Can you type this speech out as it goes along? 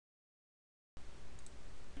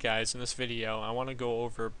Guys, in this video I want to go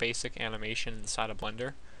over basic animation inside of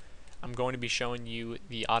Blender. I'm going to be showing you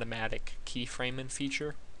the automatic keyframing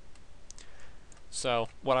feature. So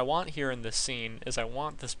what I want here in this scene is I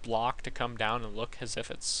want this block to come down and look as if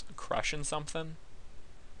it's crushing something.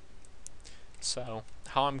 So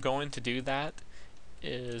how I'm going to do that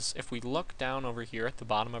is if we look down over here at the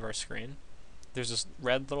bottom of our screen, there's this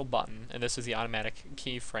red little button, and this is the automatic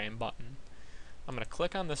keyframe button. I'm going to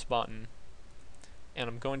click on this button and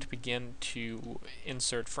I'm going to begin to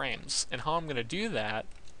insert frames. And how I'm going to do that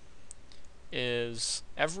is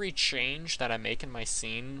every change that I make in my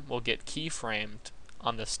scene will get keyframed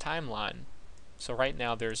on this timeline. So right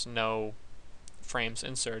now there's no frames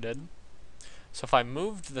inserted. So if I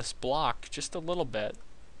moved this block just a little bit,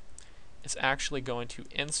 it's actually going to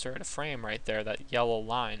insert a frame right there, that yellow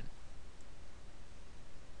line.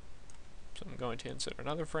 So I'm going to insert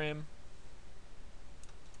another frame.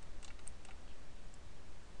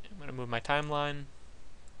 I'm going to move my timeline,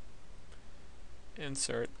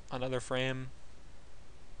 insert another frame,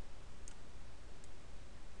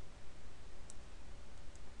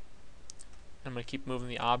 I'm going to keep moving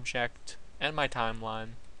the object and my timeline,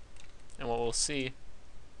 and what we'll see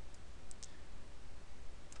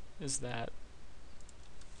is that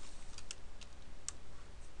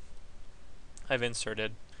I've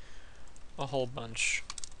inserted a whole bunch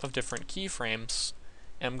of different keyframes.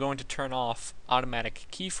 And I'm going to turn off automatic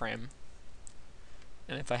keyframe,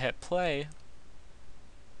 and if I hit play,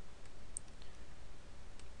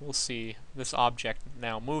 we'll see this object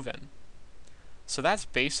now moving. So that's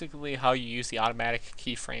basically how you use the automatic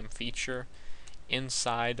keyframe feature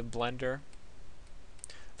inside of Blender.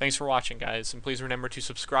 Thanks for watching, guys, and please remember to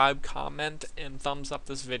subscribe, comment, and thumbs up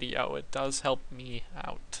this video. It does help me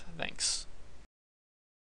out. Thanks.